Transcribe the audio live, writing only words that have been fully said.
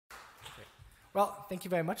Well, thank you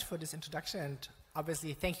very much for this introduction, and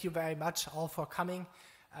obviously thank you very much all for coming.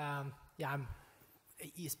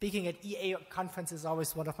 Speaking at EA conference is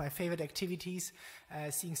always one of my favorite activities,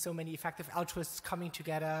 seeing so many effective altruists coming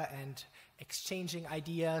together and exchanging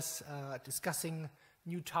ideas, discussing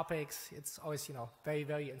new topics. It's always, very,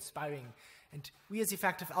 very inspiring. And we as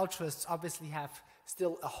effective altruists obviously have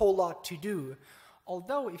still a whole lot to do.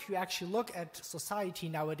 Although if you actually look at society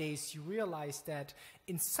nowadays, you realize that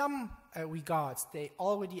in some regards, they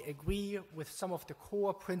already agree with some of the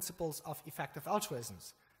core principles of effective altruism.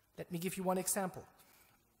 Let me give you one example.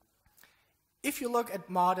 If you look at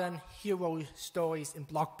modern hero stories in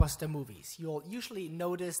blockbuster movies, you'll usually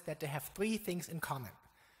notice that they have three things in common.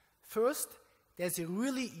 First, there's a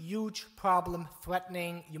really huge problem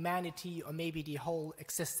threatening humanity or maybe the whole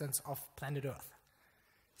existence of planet Earth.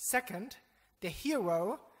 Second, the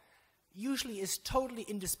hero usually is totally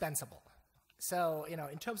indispensable. So,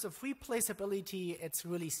 in terms of replaceability, it's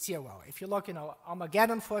really zero. If you look,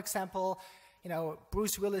 Armageddon, for example,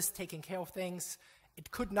 Bruce Willis taking care of things,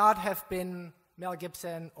 it could not have been Mel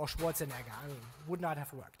Gibson or Schwarzenegger. Would not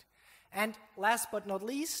have worked. And last but not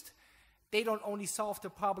least, they don't only solve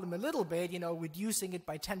the problem a little bit, reducing it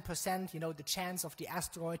by 10%, the chance of the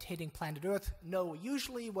asteroid hitting planet Earth. No,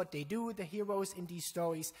 usually what they do, the heroes in these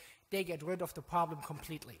stories, they get rid of the problem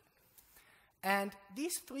completely. And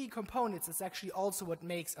these three components is actually also what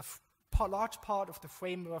makes a large part of the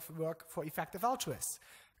framework for effective altruists.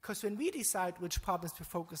 Because when we decide which problems to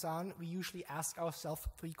focus on, we usually ask ourselves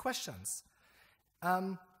three questions.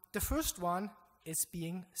 The first one is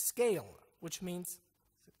being scale, which means,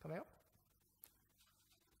 is it coming up?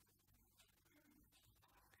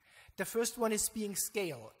 The first one is being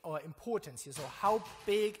scale or importance. So how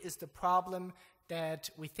big is the problem that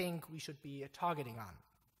we think we should be targeting on?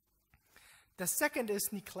 The second is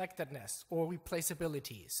neglectedness or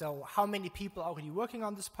replaceability. So how many people are already working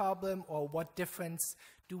on this problem, or what difference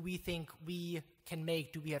do we think we can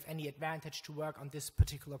make? Do we have any advantage to work on this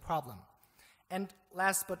particular problem? And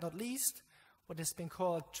last but not least, what has been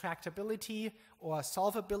called tractability or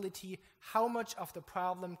solvability. How much of the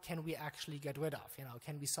problem can we actually get rid of?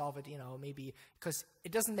 Can we solve it, maybe, because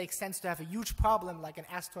it doesn't make sense to have a huge problem like an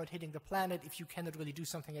asteroid hitting the planet if you cannot really do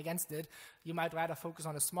something against it. You might rather focus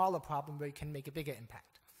on a smaller problem where you can make a bigger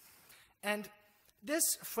impact. And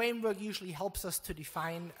this framework usually helps us to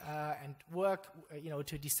define and work,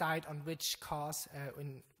 to decide on which cause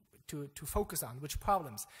to focus on, which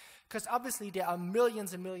problems. Because obviously there are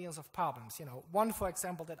millions and millions of problems. One, for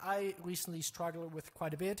example, that I recently struggled with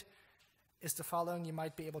quite a bit is the following. You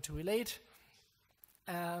might be able to relate.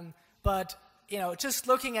 But just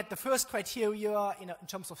looking at the first criteria, in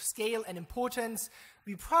terms of scale and importance,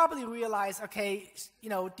 we probably realize, okay,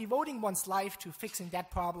 devoting one's life to fixing that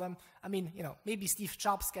problem. Maybe Steve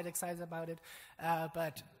Jobs get excited about it,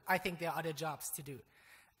 but I think there are other jobs to do.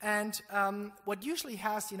 And what usually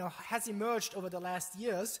has emerged over the last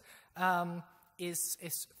years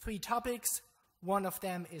is three topics. One of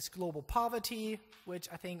them is global poverty, which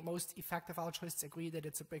I think most effective altruists agree that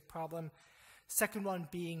it's a big problem. Second one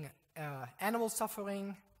being animal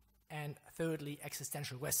suffering. And thirdly,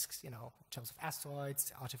 existential risks, in terms of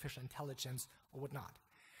asteroids, artificial intelligence, or whatnot.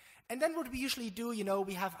 And then what we usually do,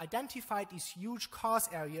 we have identified these huge cause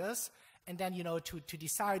areas, and then, to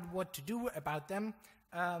decide what to do about them,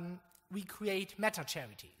 we create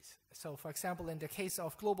meta-charities. So, for example, in the case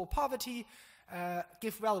of global poverty,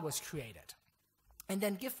 GiveWell was created. And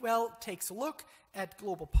then GiveWell takes a look at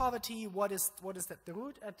global poverty, what is at the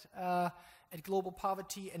root at global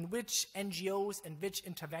poverty, and which NGOs and which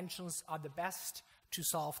interventions are the best to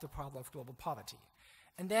solve the problem of global poverty.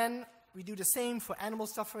 And then we do the same for animal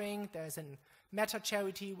suffering. There's a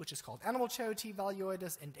meta-charity, which is called Animal Charity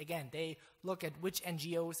Evaluators, and again, they look at which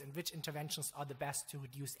NGOs and which interventions are the best to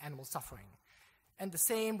reduce animal suffering. And the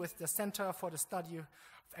same with the Center for the Study of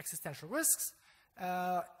Existential Risks,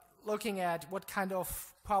 looking at what kind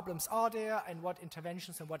of problems are there and what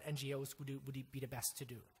interventions and what NGOs would be the best to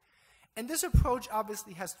do. And this approach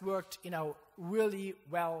obviously has worked, really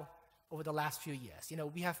well over the last few years.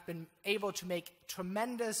 We have been able to make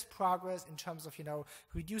tremendous progress in terms of,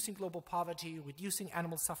 reducing global poverty, reducing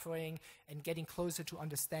animal suffering, and getting closer to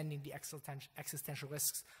understanding the existential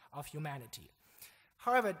risks of humanity.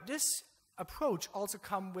 However, this approach also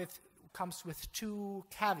comes with two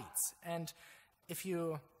caveats. And if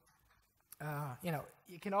you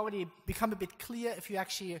can already become a bit clear if you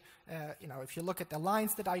actually, if you look at the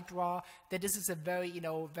lines that I draw, that this is a very,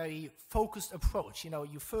 very focused approach.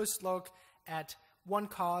 You first look at one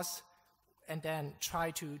cause and then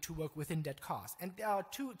try to work within that cause. And there are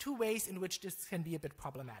two ways in which this can be a bit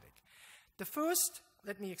problematic. The first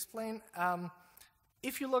let me explain.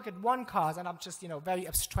 If you look at one cause, and I'm just, very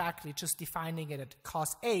abstractly just defining it at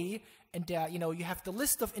cause A, and there, you have the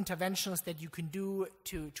list of interventions that you can do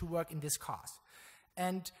to work in this cause.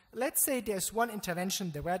 And let's say there's one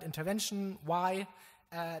intervention, the red intervention, Y,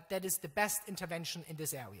 that is the best intervention in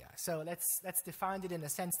this area. So let's define it in a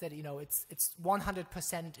sense that, it's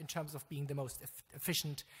 100% in terms of being the most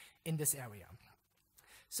efficient in this area.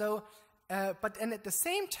 So, but then at the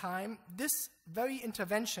same time, this very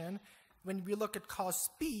intervention, when we look at cause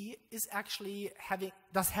B, is actually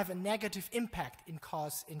does have a negative impact in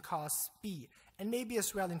cause B, and maybe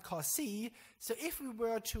as well in cause C. So if we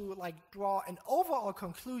were to draw an overall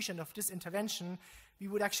conclusion of this intervention, we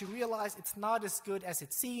would actually realize it's not as good as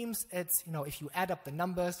it seems. It's, if you add up the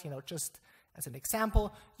numbers, just as an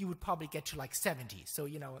example, you would probably get to 70. So,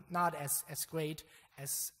 not as great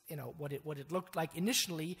as, what it looked like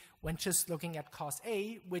initially when just looking at cause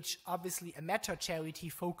A, which obviously a meta-charity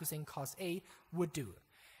focusing cause A would do.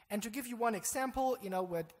 And to give you one example,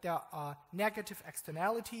 where there are negative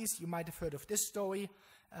externalities, you might have heard of this story.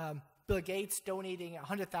 Bill Gates donating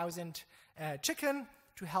 100,000 chicken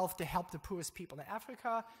to help the poorest people in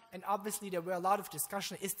Africa. And obviously there were a lot of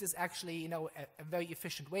discussion, is this actually, a very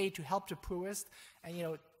efficient way to help the poorest?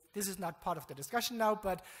 And, this is not part of the discussion now,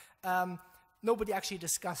 but nobody actually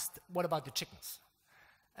discussed what about the chickens.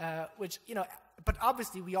 Which, but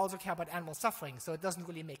obviously we also care about animal suffering, so it doesn't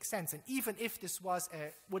really make sense. And even if this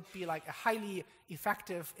would be a highly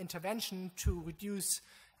effective intervention to reduce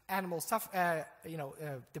animal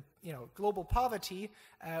global poverty,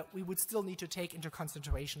 we would still need to take into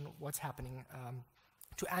consideration what's happening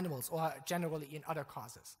to animals or generally in other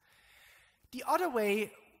causes. The other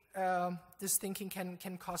way this thinking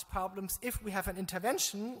can cause problems, if we have an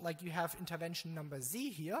intervention, like you have intervention number Z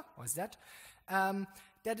here, or Z,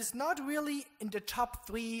 that is not really in the top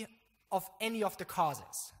 3 of any of the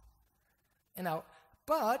causes.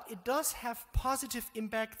 But it does have positive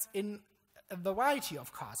impacts in a variety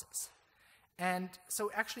of causes. And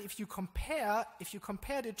so actually if you compare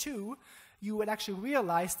the two, you would actually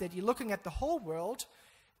realize that you're looking at the whole world,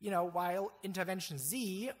 while intervention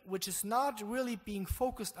Z, which is not really being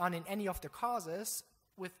focused on in any of the causes,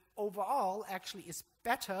 with overall actually is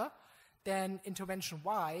better than intervention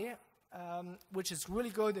Y, which is really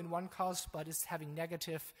good in one cause but is having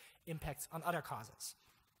negative impacts on other causes.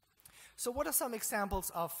 So what are some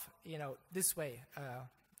examples of, this way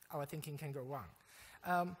our thinking can go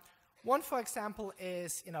wrong? One, for example,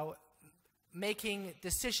 is, making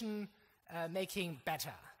decision making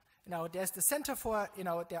better. There's the Center for,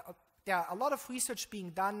 there are a lot of research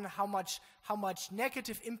being done how much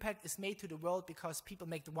negative impact is made to the world because people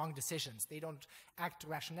make the wrong decisions. They don't act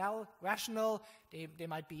rational. They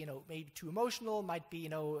might be, maybe too emotional, might be,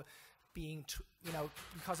 being,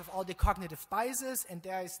 because of all the cognitive biases. And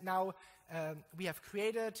there is now, we have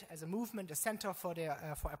created as a movement a Center for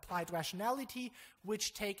Applied Rationality,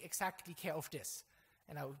 which take exactly care of this.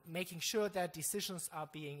 Making sure that decisions are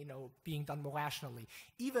being done more rationally.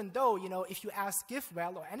 Even though, if you ask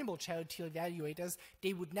GiveWell or animal charity evaluators,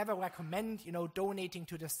 they would never recommend, donating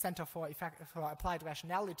to the Center for Applied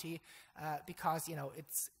Rationality because,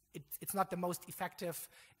 it's not the most effective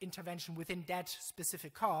intervention within that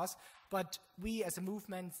specific cause. But we as a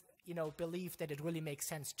movement, believe that it really makes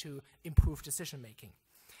sense to improve decision making.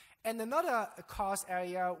 And another cause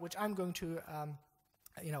area, which I'm going to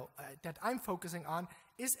that I'm focusing on,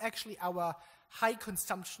 is actually our high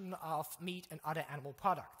consumption of meat and other animal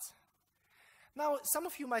products. Now, some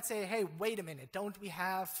of you might say, hey, wait a minute, don't we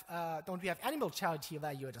have animal charity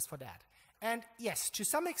evaluators for that? And yes, to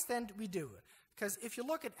some extent we do. Because if you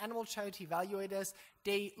look at animal charity evaluators,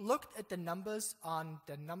 they looked at the numbers of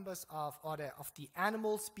the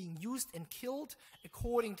animals being used and killed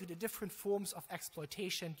according to the different forms of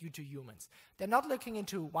exploitation due to humans. They're not looking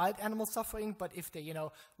into wild animal suffering, but if they're,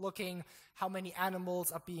 looking how many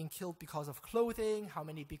animals are being killed because of clothing, how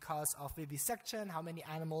many because of vivisection, how many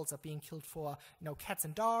animals are being killed for, cats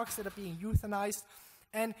and dogs that are being euthanized.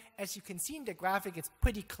 And as you can see in the graphic, it's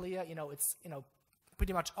pretty clear, it's,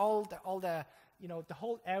 pretty much all the the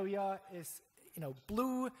whole area is,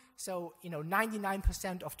 blue. So,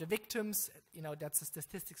 99% of the victims, that's the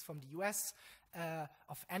statistics from the US,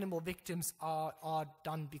 of animal victims are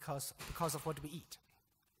done because of what we eat.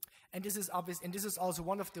 And this is obvious, and this is also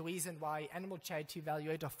one of the reasons why animal charity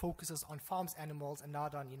evaluator focuses on farms animals and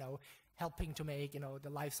not on, helping to make, the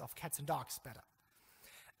lives of cats and dogs better.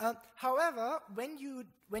 However, when you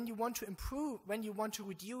want to improve, when you want to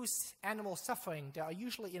reduce animal suffering, there are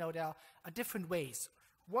usually, there are different ways.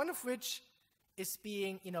 One of which is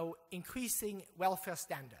being, increasing welfare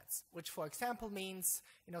standards, which, for example, means,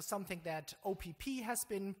 something that OPP has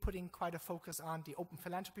been putting quite a focus on, the Open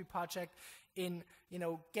Philanthropy Project, in,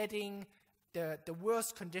 getting the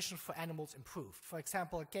worst conditions for animals improved. For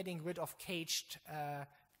example, getting rid of caged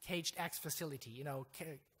eggs facility.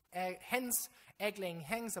 Egg-laying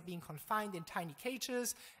hens are being confined in tiny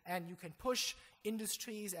cages, and you can push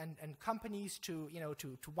industries and companies to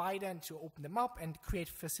widen, to open them up and create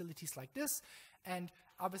facilities like this. And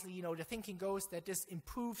obviously, the thinking goes that this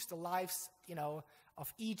improves the lives,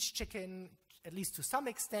 of each chicken, at least to some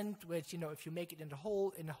extent, which, if you make it in the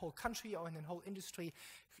whole country or in the whole industry,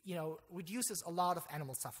 reduces a lot of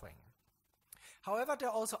animal suffering. However, there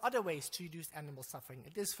are also other ways to reduce animal suffering.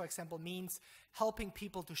 This, for example, means helping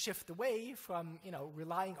people to shift away from,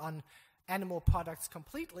 relying on animal products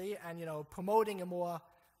completely and, promoting a more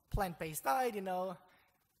plant-based diet,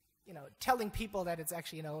 telling people that it's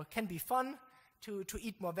actually, can be fun to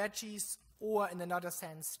eat more veggies, or in another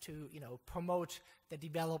sense to, promote the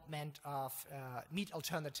development of meat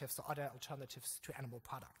alternatives or other alternatives to animal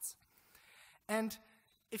products. And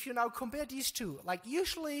if you now compare these two, like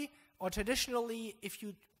usually or traditionally, if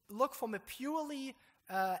you look from a purely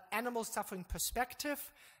animal suffering perspective,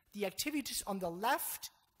 the activities on the left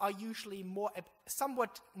are usually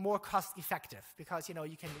somewhat more cost effective, because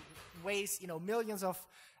you can waste millions of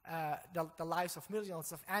the lives of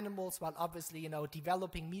millions of animals, while obviously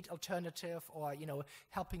developing meat alternative or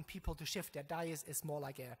helping people to shift their diets is more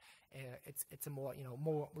like it's a more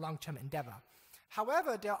more long-term endeavor.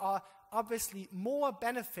 However, there are obviously more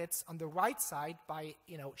benefits on the right side by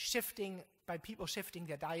people shifting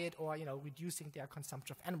their diet or reducing their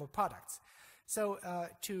consumption of animal products. So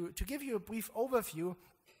to give you a brief overview,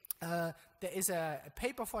 there is a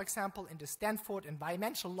paper, for example, in the Stanford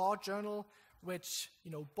Environmental Law Journal, which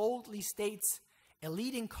boldly states a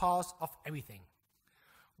leading cause of everything.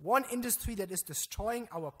 One industry that is destroying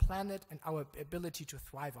our planet and our ability to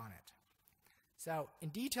thrive on it. So in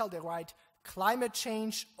detail, they write: climate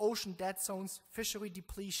change, ocean dead zones, fishery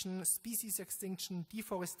depletion, species extinction,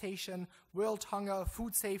 deforestation, world hunger,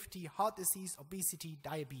 food safety, heart disease, obesity,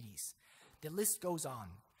 diabetes. The list goes on.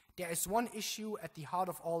 There is one issue at the heart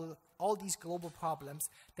of all these global problems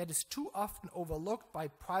that is too often overlooked by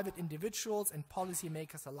private individuals and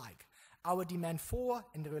policymakers alike: our demand for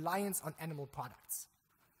and the reliance on animal products.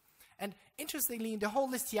 And interestingly, in the whole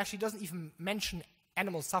list, he actually doesn't even mention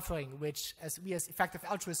animal suffering, which as we as effective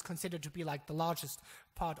altruists consider to be like the largest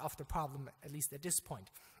part of the problem, at least at this point.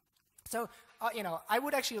 So, I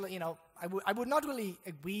would actually, I would not really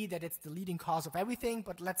agree that it's the leading cause of everything,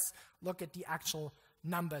 but let's look at the actual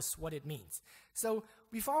numbers, what it means. So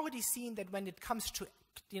we've already seen that when it comes to,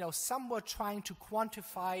 somewhat trying to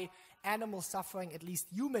quantify animal suffering, at least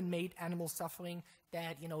human-made animal suffering,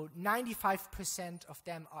 that, 95% of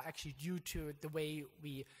them are actually due to the way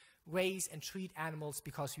we raise and treat animals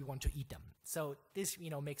because we want to eat them. So this,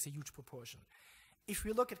 makes a huge proportion. If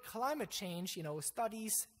we look at climate change,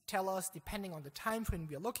 studies tell us, depending on the time frame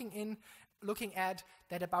we are looking at,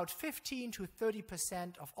 that about 15 to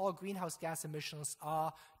 30% of all greenhouse gas emissions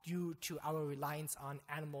are due to our reliance on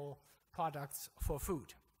animal products for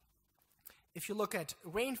food. If you look at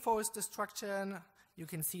rainforest destruction, you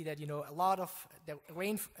can see that, a lot of the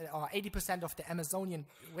 80% of the Amazonian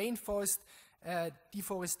rainforest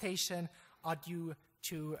deforestation are due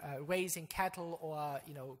to raising cattle or,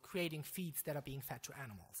 creating feeds that are being fed to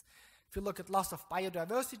animals. If you look at loss of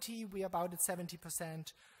biodiversity, we're about at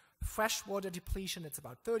 70%. Freshwater depletion, it's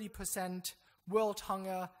about 30%. World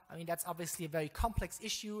hunger, that's obviously a very complex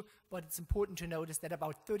issue, but it's important to notice that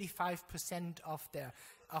about 35% of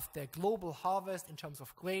the global harvest in terms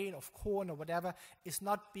of grain, of corn or whatever, is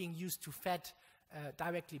not being used to feed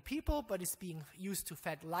directly people, but is being used to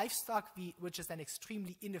feed livestock, which is an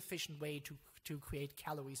extremely inefficient way to create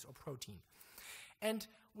calories or protein. And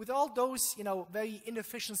with all those, very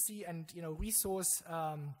inefficiency and, resource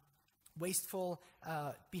wasteful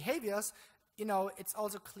behaviors, it's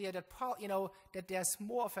also clear that that there's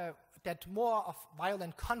more of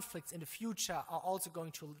violent conflicts in the future are also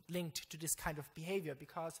going to link to this kind of behavior,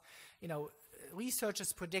 because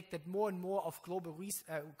researchers predict that more and more of global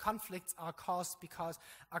conflicts are caused because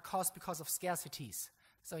of scarcities.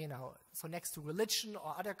 So, so next to religion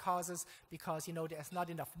or other causes, because, there's not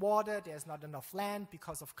enough water, there's not enough land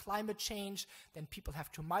because of climate change, then people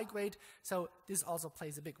have to migrate. So this also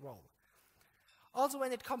plays a big role. Also,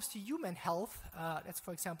 when it comes to human health, that's,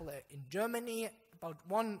 for example, in Germany, about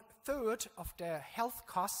 1/3 of the health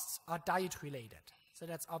costs are diet-related. So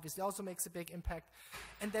that's obviously also makes a big impact.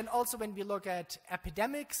 And then also when we look at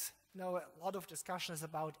epidemics, a lot of discussions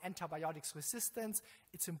about antibiotics resistance.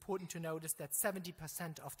 It's important to notice that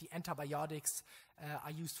 70% of the antibiotics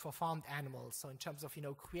are used for farmed animals. So in terms of,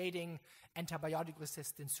 creating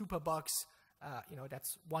antibiotic-resistant superbugs,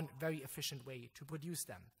 that's one very efficient way to produce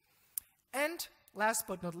them. And last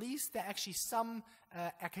but not least, there are actually some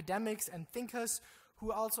academics and thinkers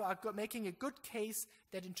who also are making a good case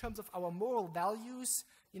that in terms of our moral values,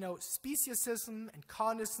 speciesism and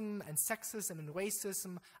carnism and sexism and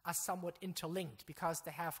racism are somewhat interlinked because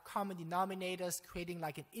they have common denominators, creating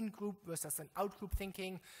like an in-group versus an out-group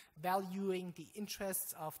thinking, valuing the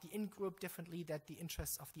interests of the in-group differently than the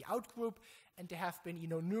interests of the out-group. And there have been,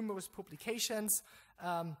 numerous publications.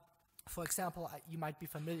 For example, you might be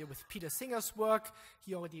familiar with Peter Singer's work.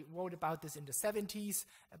 He already wrote about this in the 70s,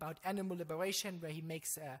 about animal liberation, where he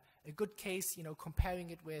makes a good case, comparing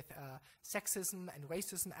it with sexism and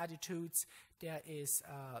racism attitudes. There is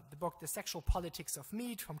the book, The Sexual Politics of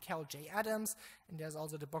Meat, from Carol J. Adams, and there's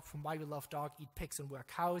also the book From Why We Love Dog, Eat Pigs and Wear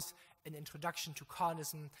Cows, an introduction to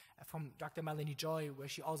carnism from Dr. Melanie Joy, where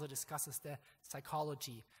she also discusses the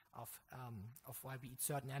psychology of why we eat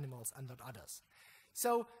certain animals and not others.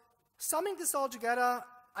 So, summing this all together,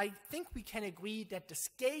 I think we can agree that the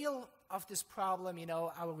scale of this problem,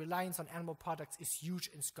 our reliance on animal products is huge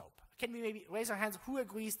in scope. Can we maybe raise our hands? Who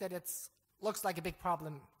agrees that it looks like a big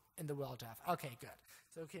problem in the world to have? Okay, good.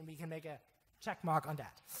 So we can make a check mark on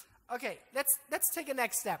that. Okay, let's take a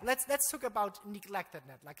next step. Let's talk about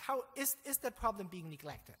neglectedness. Like, how is that problem being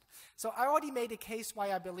neglected? So I already made a case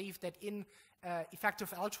why I believe that in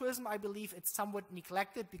effective altruism, I believe it's somewhat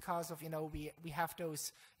neglected because of, we have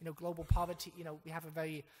those, global poverty, we have a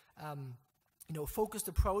very, focused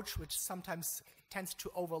approach, which sometimes tends to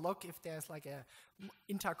overlook if there's like a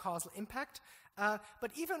intercausal impact.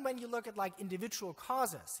 But even when you look at like individual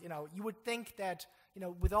causes, you would think that,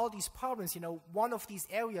 with all these problems, one of these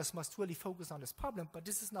areas must really focus on this problem, but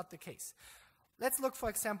this is not the case. Let's look, for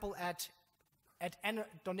example, at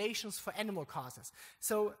donations for animal causes.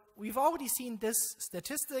 So we've already seen this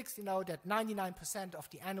statistics, that 99% of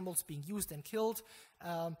the animals being used and killed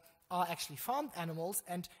are actually farmed animals,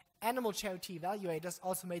 and animal charity evaluators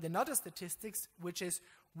also made another statistics, which is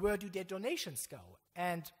where do their donations go?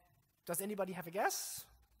 And does anybody have a guess?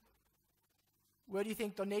 Where do you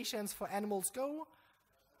think donations for animals go?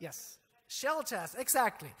 Yes, shelters,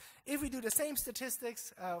 exactly. If we do the same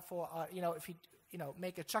statistics if we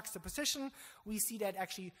make a juxtaposition, we see that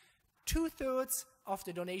actually 2/3 of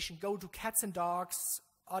the donation go to cats and dogs,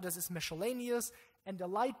 others is miscellaneous, and the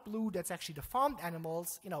light blue, that's actually the farmed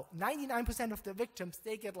animals, 99% of the victims,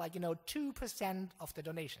 they get 2% of the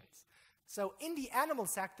donations. So in the animal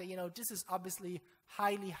sector, this is obviously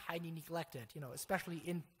highly, highly neglected, especially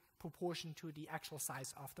in proportion to the actual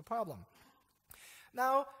size of the problem.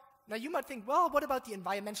 Now you might think, well, what about the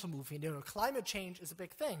environmental movement? Climate change is a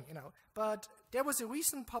big thing, But there was a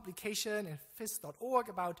recent publication in phys.org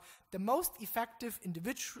about the most effective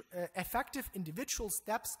individual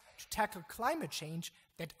steps to tackle climate change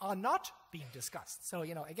that are not being discussed. So,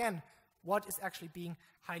 again, what is actually being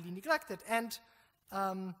highly neglected? And,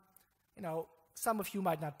 some of you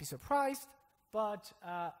might not be surprised, but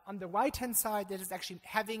on the right-hand side, that is actually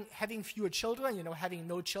having fewer children, having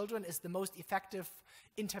no children is the most effective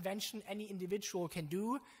intervention any individual can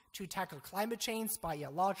do to tackle climate change by a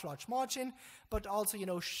large margin, but also,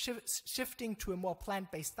 shifting to a more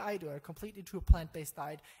plant-based diet or completely to a plant-based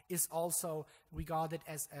diet is also regarded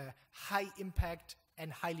as a high impact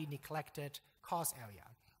and highly neglected cause area.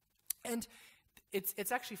 And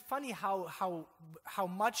it's actually funny how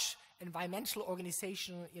much environmental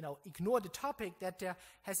organization, ignore the topic, that there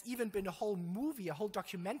has even been a whole movie, a whole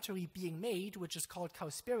documentary being made, which is called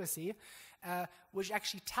Cowspiracy, which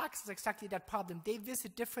actually tackles exactly that problem. They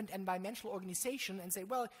visit different environmental organizations and say,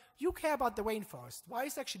 well, you care about the rainforest. Why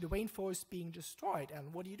is actually the rainforest being destroyed,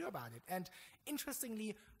 and what do you do about it? And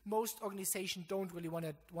interestingly, most organizations don't really want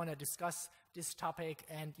to discuss this topic,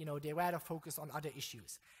 and they rather focus on other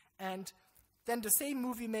issues. And then the same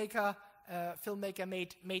filmmaker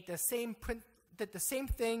made the same did the same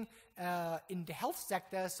thing in the health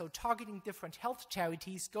sector, so targeting different health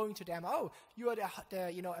charities, going to them, oh, you are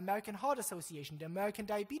the American Heart Association, the American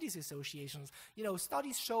Diabetes Associations.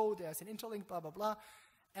 Studies show there's an interlink, blah, blah, blah.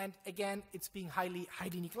 And again, it's being highly,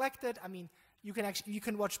 highly neglected. I mean, you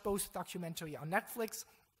can watch both documentary on Netflix.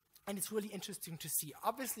 And it's really interesting to see.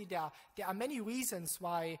 Obviously, there are many reasons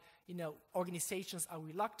why organizations are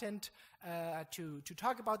reluctant to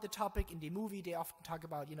talk about the topic. In the movie, they often talk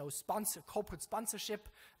about corporate sponsorship,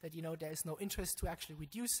 that there is no interest to actually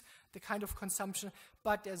reduce the kind of consumption.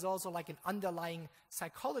 But there's also like an underlying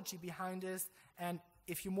psychology behind this. And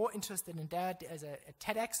if you're more interested in that, there's a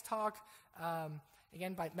TEDx talk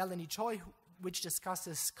again by Melanie Joy, which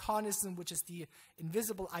discusses carnism, which is the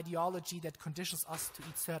invisible ideology that conditions us to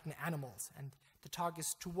eat certain animals. And the talk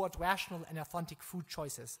is Toward Rational and Authentic Food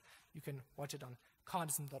Choices. You can watch it on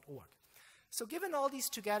carnism.org. So given all these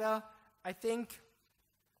together, I think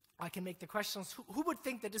I can make the questions. Who would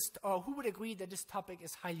think that this, or who would agree that this topic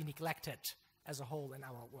is highly neglected as a whole in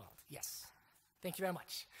our world? Yes. Thank you very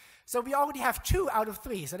much. So we already have 2 out of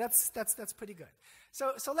 3, so that's pretty good.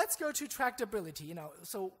 So let's go to tractability.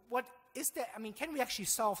 So what is there? I mean, can we actually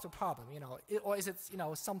solve the problem? Or is it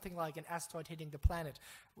something like an asteroid hitting the planet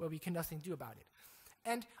where we can nothing do about it?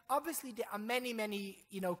 And obviously there are many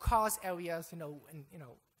cause areas. And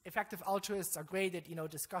effective altruists are great at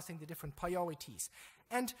discussing the different priorities.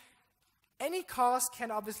 And any cause can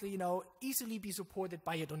obviously, easily be supported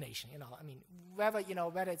by a donation. I mean,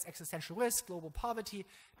 whether it's existential risk, global poverty,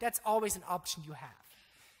 that's always an option you have.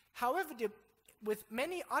 However, with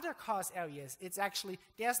many other cause areas, it's actually,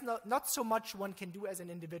 there's not so much one can do as an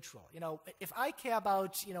individual. If I care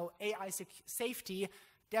about, AI safety,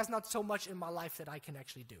 there's not so much in my life that I can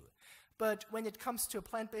actually do. But when it comes to a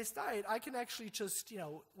plant-based diet, I can actually just,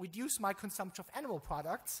 reduce my consumption of animal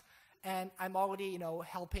products, and I'm already,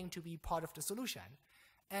 helping to be part of the solution.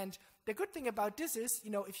 And the good thing about this is,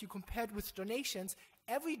 if you compare it with donations,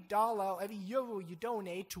 every dollar, every euro you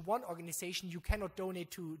donate to one organization, you cannot donate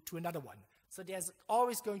to another one. So there's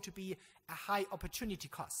always going to be a high opportunity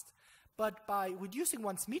cost. But by reducing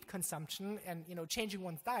one's meat consumption and changing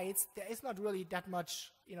one's diets, there is not really that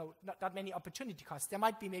much, not that many opportunity costs. There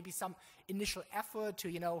might be maybe some initial effort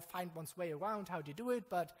to find one's way around how to do it,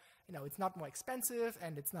 but it's not more expensive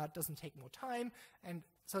and doesn't take more time, and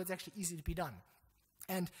so it's actually easy to be done.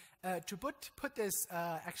 And to put this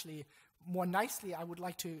actually more nicely, I would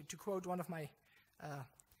like to quote one of my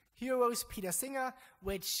heroes, Peter Singer,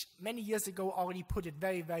 which many years ago already put it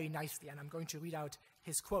very, very nicely, and I'm going to read out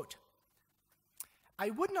his quote. I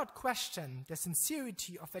would not question the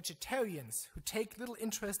sincerity of vegetarians who take little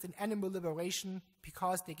interest in animal liberation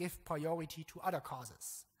because they give priority to other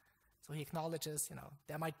causes. So he acknowledges,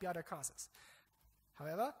 there might be other causes.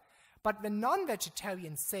 However, but when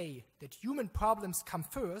non-vegetarians say that human problems come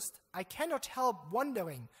first, I cannot help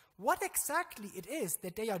wondering what exactly it is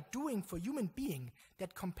that they are doing for human being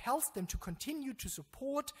that compels them to continue to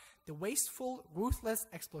support the wasteful, ruthless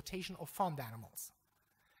exploitation of farmed animals.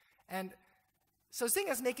 And so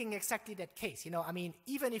Singer's making exactly that case. I mean,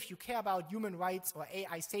 even if you care about human rights or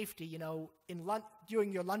AI safety,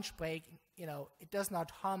 during your lunch break, it does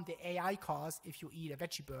not harm the AI cause if you eat a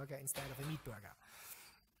veggie burger instead of a meat burger.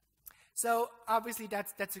 So obviously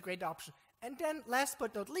that's a great option. And then last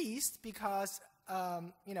but not least, because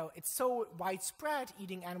it's so widespread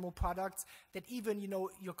eating animal products that even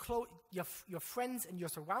your friends and your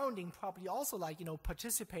surrounding probably also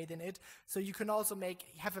participate in it. So you can also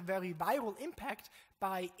have a very viral impact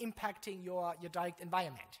by impacting your direct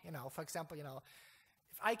environment. For example,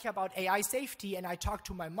 if I care about AI safety and I talk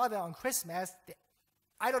to my mother on Christmas,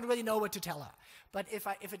 I don't really know what to tell her. But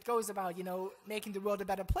if it goes about, making the world a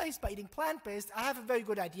better place by eating plant-based, I have a very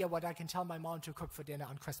good idea what I can tell my mom to cook for dinner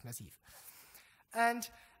on Christmas Eve. And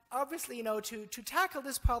obviously, to tackle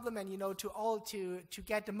this problem and, to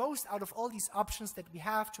get the most out of all these options that we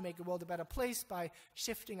have to make the world a better place by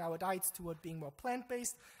shifting our diets toward being more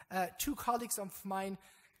plant-based, 2 colleagues of mine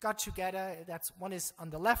got together. One is on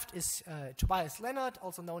the left is Tobias Leonard,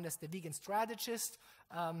 also known as the vegan strategist.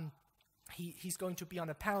 He's going to be on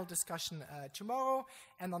a panel discussion tomorrow.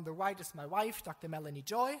 And on the right is my wife, Dr. Melanie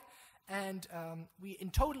Joy. And in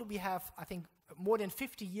total, we have, I think, more than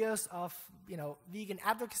 50 years of, vegan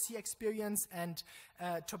advocacy experience. And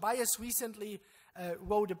Tobias recently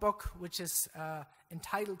wrote a book which is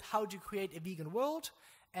entitled How to Create a Vegan World.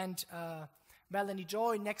 And Melanie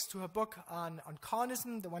Joy, next to her book on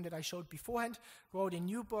carnism, the one that I showed beforehand, wrote a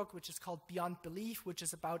new book which is called Beyond Belief, which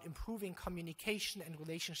is about improving communication and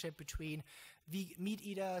relationship between meat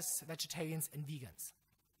eaters, vegetarians, and vegans.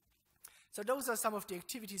 So those are some of the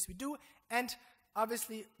activities we do. And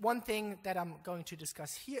obviously, one thing that I'm going to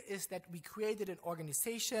discuss here is that we created an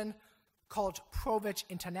organization called ProVeg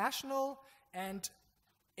International, and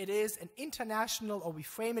it is an international, or we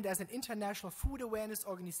frame it as an international food awareness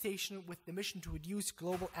organization with the mission to reduce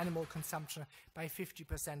global animal consumption by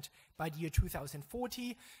 50% by the year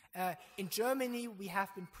 2040. In Germany, we have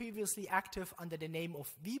been previously active under the name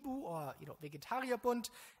of WIBU, or Vegetarierbund,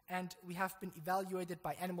 and we have been evaluated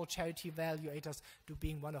by animal charity evaluators to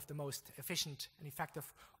being one of the most efficient and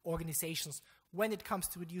effective organizations when it comes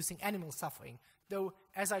to reducing animal suffering. Though,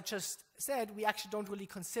 as I just said, we actually don't really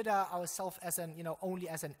consider ourselves as only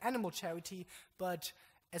as an animal charity, but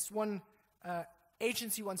as one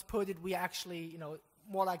agency once put it, we are actually,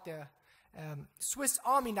 more like the Swiss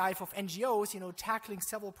Army knife of NGOs, tackling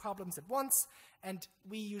several problems at once, and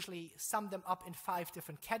we usually sum them up in 5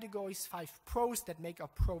 different categories, 5 pros that make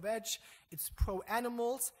up pro-veg. It's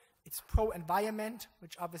pro-animals, it's pro-environment,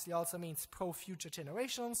 which obviously also means pro-future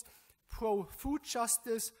generations, pro-food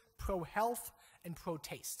justice, pro-health, and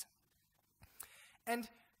pro-taste. And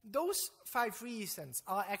those 5 reasons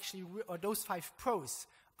are actually, or those 5 pros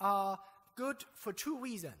are good for 2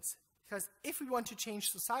 reasons. Because if we want to change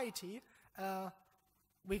society,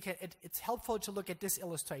 it's helpful to look at this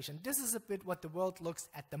illustration. This is a bit what the world looks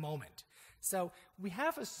at the moment. So we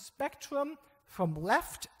have a spectrum from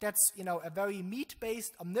left, that's a very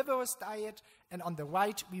meat-based omnivorous diet, and on the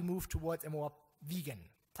right we move towards a more vegan,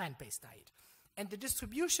 plant-based diet. And the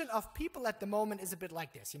distribution of people at the moment is a bit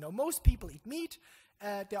like this. Most people eat meat,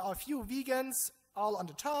 there are a few vegans all on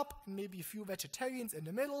the top, maybe a few vegetarians in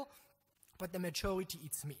the middle, but the majority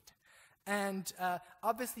eats meat. And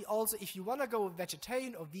obviously also, if you want to go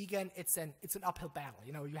vegetarian or vegan, it's an uphill battle.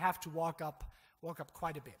 You have to walk up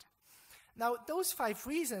quite a bit. Now, those 5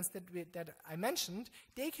 reasons that I mentioned,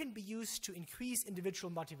 they can be used to increase individual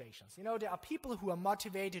motivations. There are people who are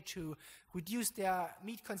motivated to reduce their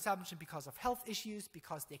meat consumption because of health issues,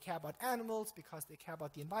 because they care about animals, because they care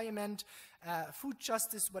about the environment, food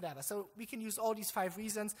justice, whatever. So we can use all these 5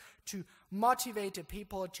 reasons to motivate the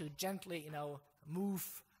people to gently,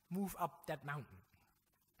 move up that mountain.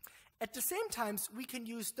 At the same time, we can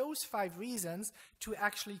use those 5 reasons to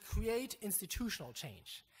actually create institutional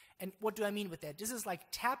change. And what do I mean with that? This is like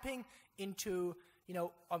tapping into,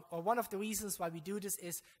 or one of the reasons why we do this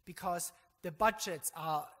is because the budgets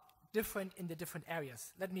are different in the different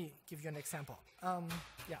areas. Let me give you an example.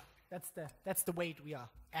 That's the weight we are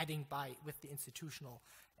adding with the institutional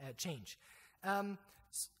change.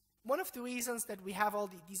 One of the reasons that we have all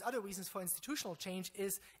these other reasons for institutional change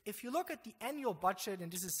is if you look at the annual budget,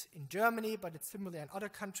 and this is in Germany, but it's similar in other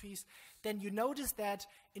countries, then you notice that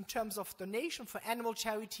in terms of donation for animal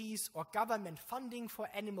charities or government funding for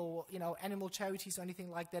animal charities or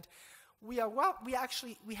anything like that, we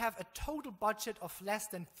have a total budget of less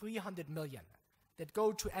than 300 million that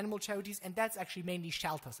go to animal charities, and that's actually mainly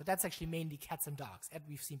shelters. So that's actually mainly cats and dogs, as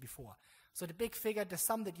we've seen before. So the big figure, the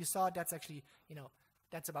sum that you saw, that's actually,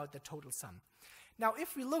 that's about the total sum. Now,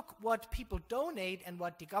 if we look what people donate and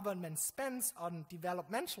what the government spends on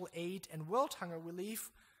developmental aid and world hunger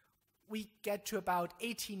relief, we get to about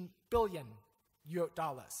 $18 billion.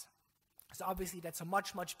 So obviously that's a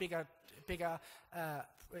much bigger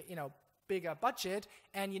budget.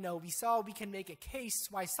 And we can make a case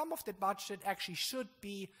why some of the budget actually should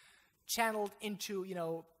be channeled into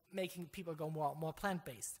making people go more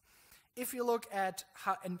plant-based. If you look at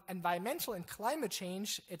environmental and climate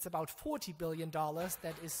change, it's about $40 billion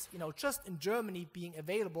that is, just in Germany being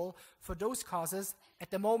available for those causes.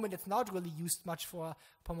 At the moment, it's not really used much for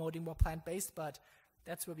promoting more plant-based, but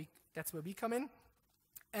that's where we come in.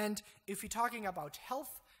 And if you're talking about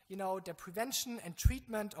health, the prevention and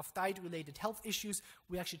treatment of diet-related health issues,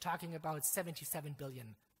 we're actually talking about 77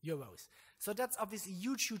 billion euros. So that's obviously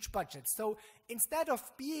huge budget. So instead of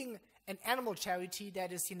being an animal charity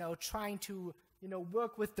that is, trying to,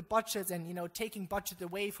 work with the budgets and, taking budget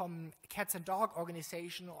away from cats and dog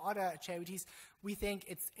organization or other charities, we think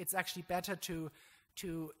it's actually better to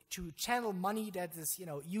channel money that is,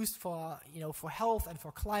 used for, for health and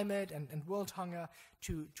for climate and world hunger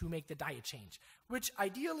to make the diet change, which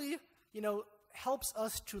ideally, helps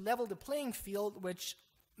us to level the playing field, which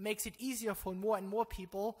makes it easier for more and more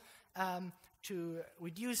people to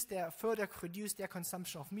further reduce their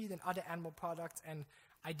consumption of meat and other animal products, and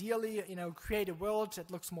ideally, create a world that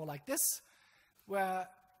looks more like this, where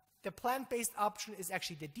the plant-based option is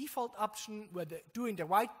actually the default option, where doing the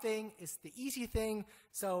right thing is the easy thing.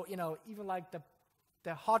 So, even like the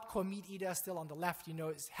hardcore meat eater still on the left,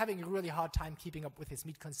 is having a really hard time keeping up with his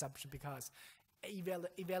meat consumption because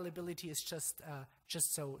availability is has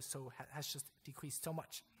just decreased so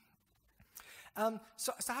much.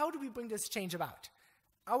 So how do we bring this change about?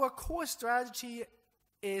 Our core strategy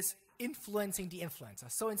is influencing the influencer.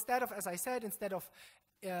 So instead of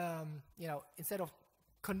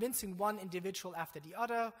convincing one individual after the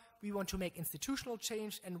other. We want to make institutional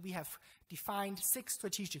change, and we have defined 6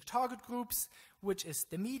 strategic target groups, which is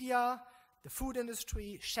the media, the food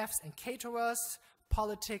industry, chefs and caterers,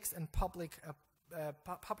 politics and public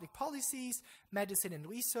policies, medicine and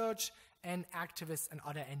research, and activists and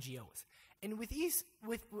other NGOs. And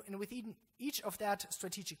within each of that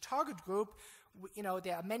strategic target group,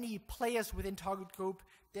 there are many players within target group.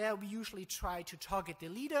 There we usually try to target the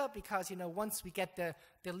leader because, once we get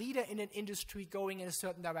the leader in an industry going in a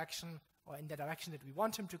certain direction or in the direction that we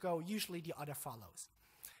want him to go, usually the other follows.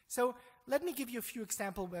 So let me give you a few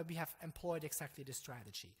examples where we have employed exactly this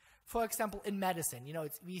strategy. For example, in medicine,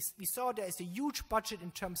 we saw there is a huge budget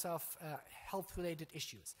in terms of health-related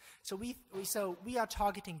issues. So we are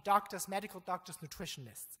targeting doctors, medical doctors,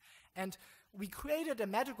 nutritionists. And we created a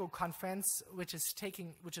medical conference which is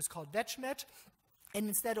called VegMed. And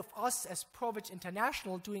instead of us as ProVeg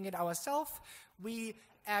International doing it ourselves, we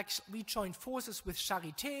joined forces with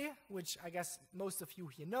Charité, which I guess most of you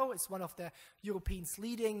here know. It's one of the Europe's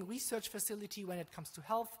leading research facility when it comes to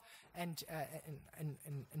health and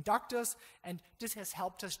doctors. And this has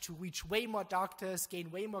helped us to reach way more doctors,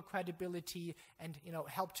 gain way more credibility, and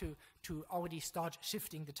help to already start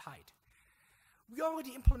shifting the tide. We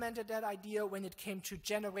already implemented that idea when it came to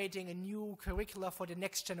generating a new curricula for the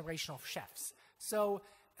next generation of chefs. So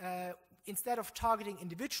instead of targeting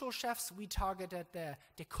individual chefs, we targeted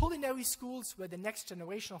the culinary schools where the next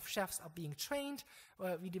generation of chefs are being trained.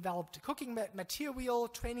 We developed cooking material,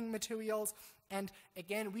 training materials, and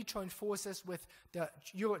again, we joined forces with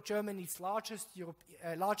Germany's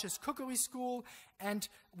largest cookery school, and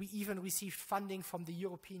we even received funding from the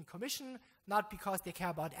European Commission, not because they care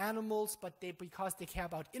about animals, but because they care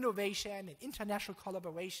about innovation and international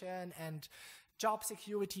collaboration and job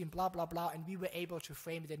security and blah, blah, blah, and we were able to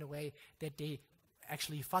frame it in a way that they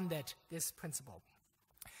actually funded this principle.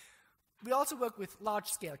 We also work with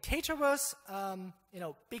large-scale caterers,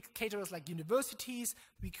 big caterers like universities.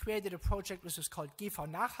 We created a project which is called GV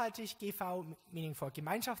Nachhaltig, GV meaning for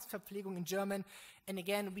Gemeinschaftsverpflegung in German. And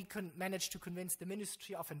again, we manage to convince the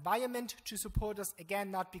Ministry of Environment to support us,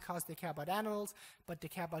 again, not because they care about animals, but they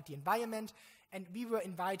care about the environment. And we were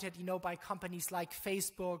invited, by companies like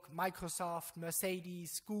Facebook, Microsoft,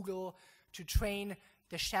 Mercedes, Google, to train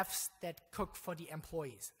the chefs that cook for the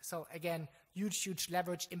employees. So again, huge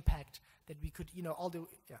leverage impact that we could,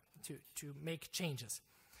 to make changes.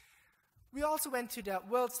 We also went to the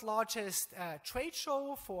world's largest trade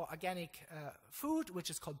show for organic food, which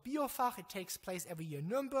is called Biofach. It takes place every year in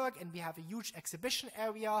Nuremberg, and we have a huge exhibition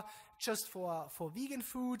area just for vegan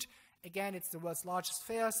food. Again, it's the world's largest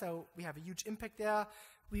fair, so we have a huge impact there.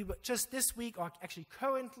 We were just this week, or actually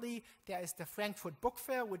currently, there is the Frankfurt Book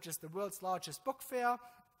Fair, which is the world's largest book fair.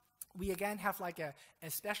 We again have like a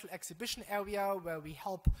special exhibition area where we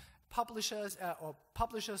help publishers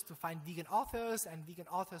to find vegan authors and vegan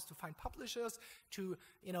authors to find publishers to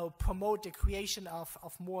promote the creation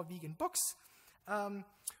of more vegan books.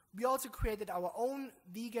 We also created our own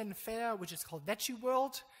vegan fair, which is called Veggie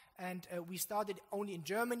World, and we started only in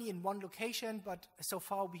Germany in one location, but so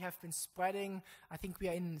far we have been spreading. I think we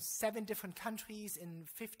are in 7 different countries, in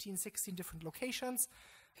 15, 16 different locations.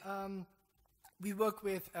 We work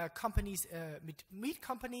with companies, meat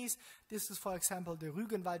companies. This is, for example, the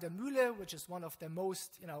Rügenwalder Mühle, which is one of the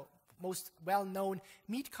most well-known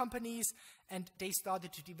meat companies, and they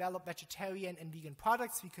started to develop vegetarian and vegan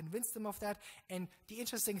products. We convinced them of that, and the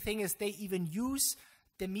interesting thing is they even use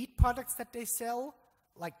the meat products that they sell.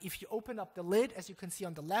 Like if you open up the lid, as you can see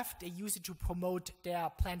on the left, they use it to promote their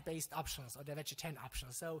plant-based options or their vegetarian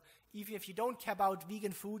options. So even if you don't care about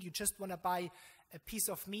vegan food, you just want to buy a piece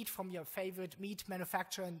of meat from your favorite meat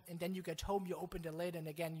manufacturer, and then you get home, you open the lid, and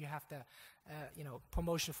again you have the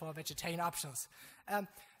promotion for vegetarian options.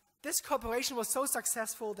 This cooperation was so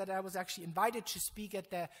successful that I was actually invited to speak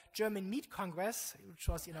at the German Meat Congress, which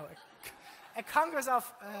was a congress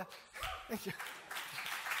of thank you.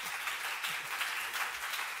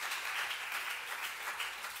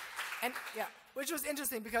 And yeah, which was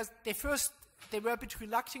interesting because they were a bit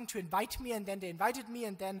reluctant to invite me, and then they invited me,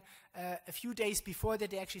 and then a few days before that,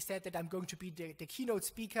 they actually said that I'm going to be the keynote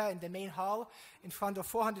speaker in the main hall in front of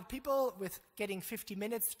 400 people with getting 50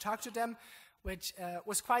 minutes to talk to them, which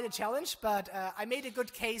was quite a challenge, but I made a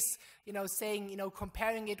good case, saying,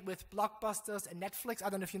 comparing it with Blockbusters and Netflix. I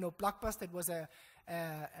don't know if you know Blockbuster. It was a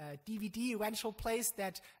DVD rental place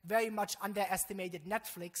that very much underestimated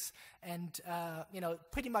Netflix, and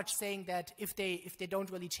pretty much saying that if they don't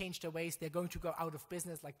really change their ways, they're going to go out of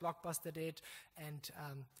business, like Blockbuster did. And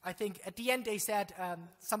I think at the end they said,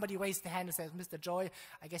 somebody raised their hand and said, "Mr. Joy,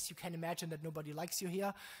 I guess you can imagine that nobody likes you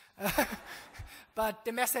here." But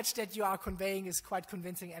the message that you are conveying is quite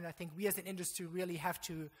convincing, and I think we as an industry really have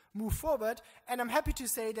to move forward. And I'm happy to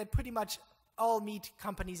say that pretty much all meat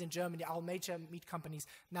companies in Germany, all major meat companies,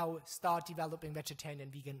 now start developing vegetarian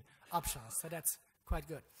and vegan options. So that's quite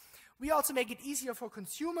good. We also make it easier for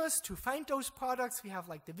consumers to find those products. We have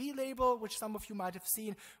like the V-label, which some of you might have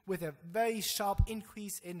seen, with a very sharp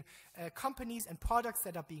increase in companies and products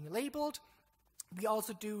that are being labeled. We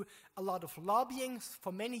also do a lot of lobbying.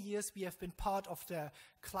 For many years, we have been part of the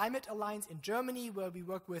Climate Alliance in Germany, where we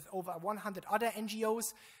work with over 100 other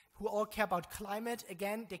NGOs who all care about climate.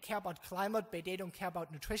 Again, they care about climate, but they don't care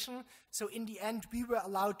about nutrition. So in the end, we were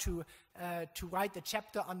allowed to write the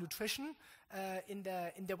chapter on nutrition in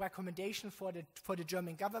the recommendation for the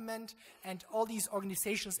German government. And all these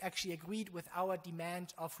organizations actually agreed with our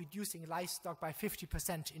demand of reducing livestock by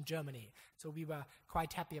 50% in Germany. So we were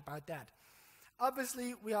quite happy about that.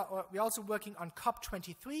 Obviously, we're also working on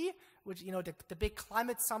COP23, which, the big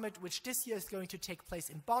climate summit, which this year is going to take place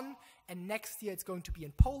in Bonn, and next year it's going to be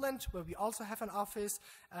in Poland, where we also have an office.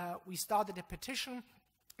 We started a petition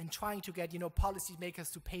and trying to get,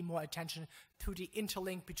 policymakers to pay more attention to the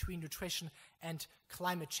interlink between nutrition and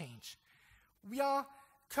climate change. We are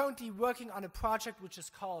currently working on a project which is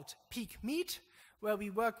called Peak Meat, where we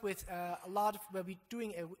work with where we're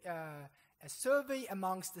doing a survey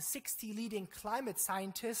amongst the 60 leading climate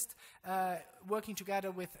scientists, working together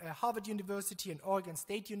with Harvard University and Oregon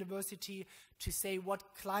State University to say what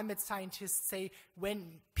climate scientists say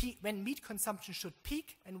when meat consumption should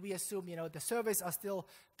peak. And we assume, the surveys are still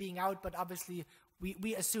being out, but obviously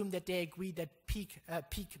we assume that they agree that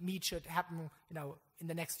peak meat should happen, in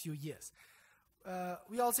the next few years.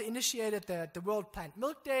 We also initiated the World Plant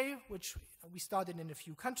Milk Day, which we started in a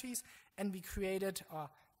few countries, and we created,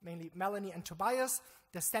 mainly Melanie and Tobias,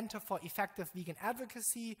 the Center for Effective Vegan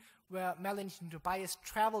Advocacy, where Melanie and Tobias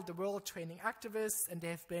traveled the world training activists, and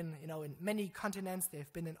they've been, in many continents.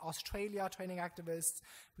 They've been in Australia training activists.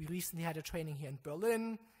 We recently had a training here in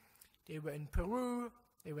Berlin. They were in Peru.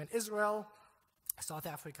 They were in Israel, South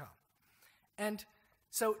Africa. And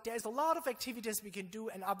so there's a lot of activities we can do,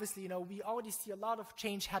 and obviously, we already see a lot of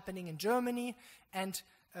change happening in Germany, and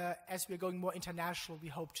as we're going more international, we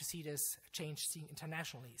hope to see this change seen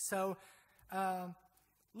internationally. So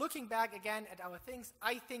looking back again at our things,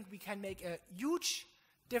 I think we can make a huge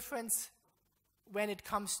difference when it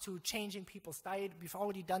comes to changing people's diet. We've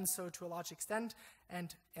already done so to a large extent,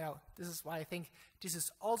 and this is why I think this is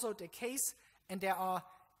also the case. And there are,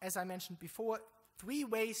 as I mentioned before, 3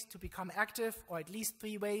 ways to become active, or at least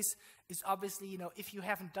 3 ways. Is obviously, if you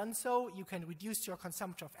haven't done so, you can reduce your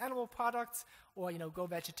consumption of animal products, or, go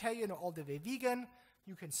vegetarian or all the way vegan.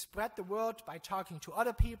 You can spread the word by talking to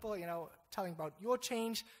other people, telling about your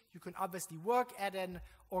change. You can obviously work at an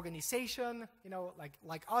organization,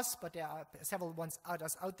 like us, but there are several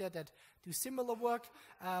others out there that do similar work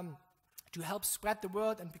to help spread the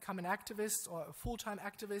word and become an activist or a full-time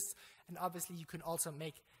activist. And obviously, you can also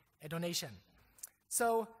make a donation.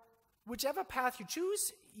 So whichever path you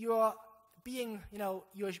choose, you're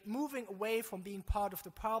moving away from being part of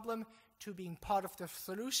the problem to being part of the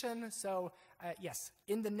solution. So yes,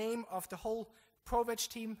 in the name of the whole ProVeg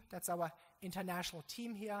team, that's our international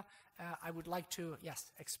team here, I would like to,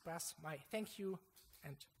 express my thank you,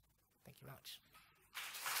 and thank you very much.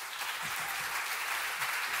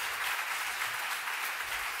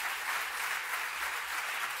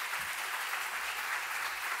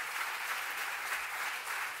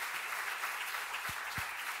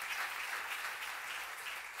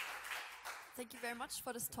 Thank you very much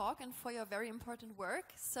for this talk and for your very important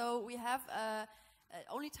work. So we have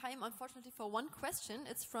only time, unfortunately, for one question.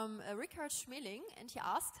 It's from Richard Schmeling, and he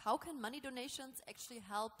asked, how can money donations actually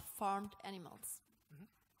help farmed animals?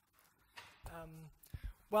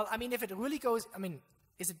 Well, if it really goes,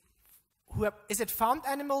 is it farmed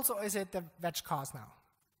animals or is it the veg cars now?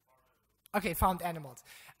 Okay, farmed animals.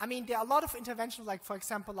 There are a lot of interventions, like, for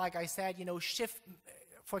example, like I said,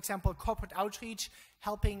 for example, corporate outreach,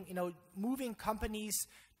 helping, moving companies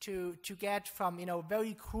to get from,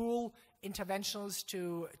 very cruel interventions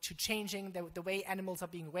to changing the way animals are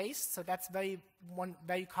being raised. So that's very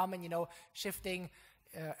common, shifting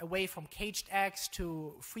away from caged eggs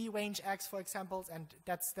to free-range eggs, for example, and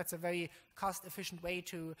that's a very cost-efficient way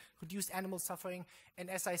to reduce animal suffering. And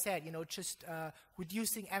as I said, just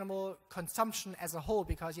reducing animal consumption as a whole,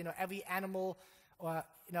 because every animal or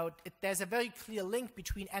there's a very clear link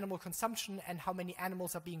between animal consumption and how many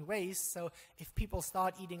animals are being raised. So if people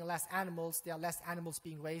start eating less animals, there are less animals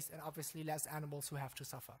being raised, and obviously less animals who have to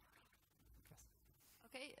suffer.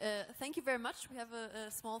 Okay, thank you very much. We have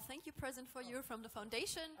a small thank you present for you from the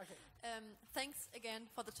foundation. Okay. Thanks again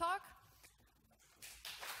for the talk.